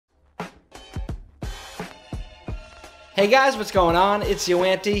Hey guys, what's going on? It's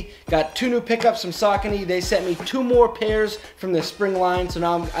YoAnty. Got 2 new pickups from Saucony. They sent me 2 more pairs from their spring line, so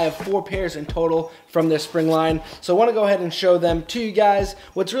now I have 4 pairs in total from their spring line. So I want to go ahead and show them to you guys.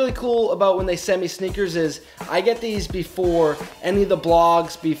 What's really cool about when they send me sneakers is I get these before any of the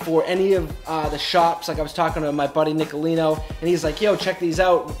blogs, before any of the shops. Like I was talking to my buddy Nicolino, and he's like, yo, check these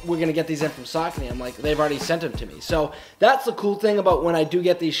out. We're going to get these in from Saucony. I'm like, they've already sent them to me. So that's the cool thing about when I do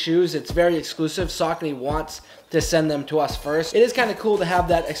get these shoes. It's very exclusive. Saucony wants to send them to us first. It is kind of cool to have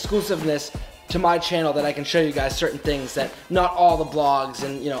that exclusiveness to my channel, that I can show you guys certain things that not all the blogs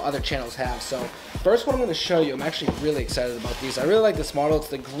and other channels have. So first one I'm going to show you, I'm actually really excited about these. I really like this model. It's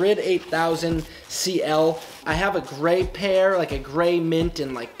the Grid 8000 CL. I have a gray pair, like a gray mint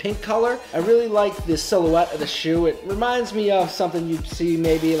and like pink color. I really like the silhouette of the shoe. It reminds me of something you'd see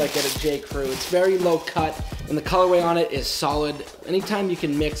maybe like at a J. Crew. It's very low cut and the colorway on it is solid. Anytime you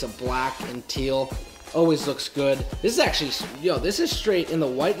can mix a black and teal, always looks good. This is actually, this is straight in the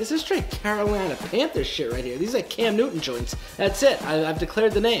white. This is straight Carolina Panthers shit right here. These are Cam Newton joints. That's it. I've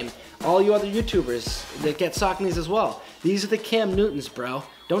declared the name. All you other YouTubers that get Sauconys as well. These are the Cam Newtons, bro.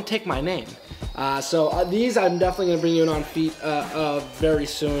 Don't take my name. These I'm definitely going to bring you in on feet very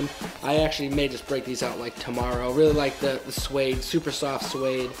soon. I actually may just break these out like tomorrow. Really like the suede, super soft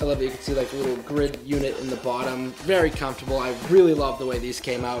suede. I love that you can see like the little grid unit in the bottom. Very comfortable. I really love the way these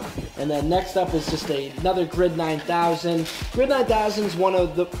came out. And then next up is just another Grid 9000. Grid 9000 is one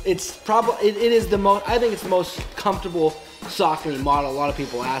of the, it is the most, I think it's the most comfortable Saucony model. A lot of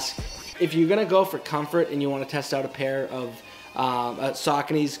people ask. If you're gonna go for comfort and you want to test out a pair of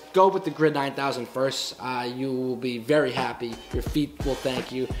Sauconys, go with the Grid 9000 first. You will be very happy. Your feet will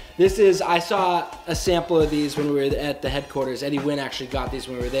thank you. This is, I saw a sample of these when we were at the headquarters. Eddie Wynn actually got these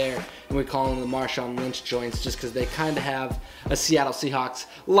when we were there, and we call them the Marshawn Lynch joints just because they kind of have a Seattle Seahawks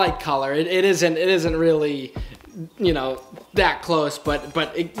light color. It isn't really, that close,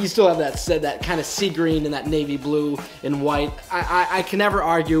 but you still have that kind of sea green and that navy blue and white. I can never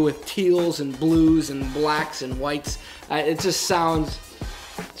argue with teals and blues and blacks and whites. It just sounds,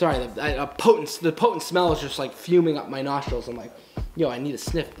 sorry, the potent smell is just like fuming up my nostrils. I'm like, yo, I need a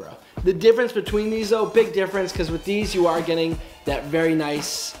sniff, bro. The difference between these though, big difference, because with these you are getting that very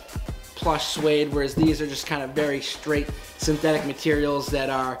nice plush suede, whereas these are just kind of very straight synthetic materials that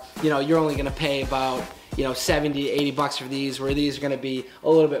are, you're only gonna pay about 70 to 80 bucks for these, where these are going to be a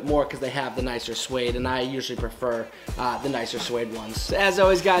little bit more because they have the nicer suede, and I usually prefer the nicer suede ones. As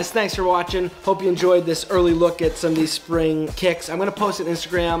always, guys, thanks for watching. Hope you enjoyed this early look at some of these spring kicks. I'm going to post an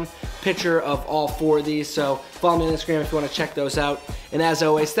Instagram picture of all 4 of these, so follow me on Instagram if you want to check those out. And as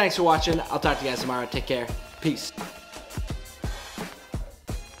always, thanks for watching. I'll talk to you guys tomorrow. Take care. Peace.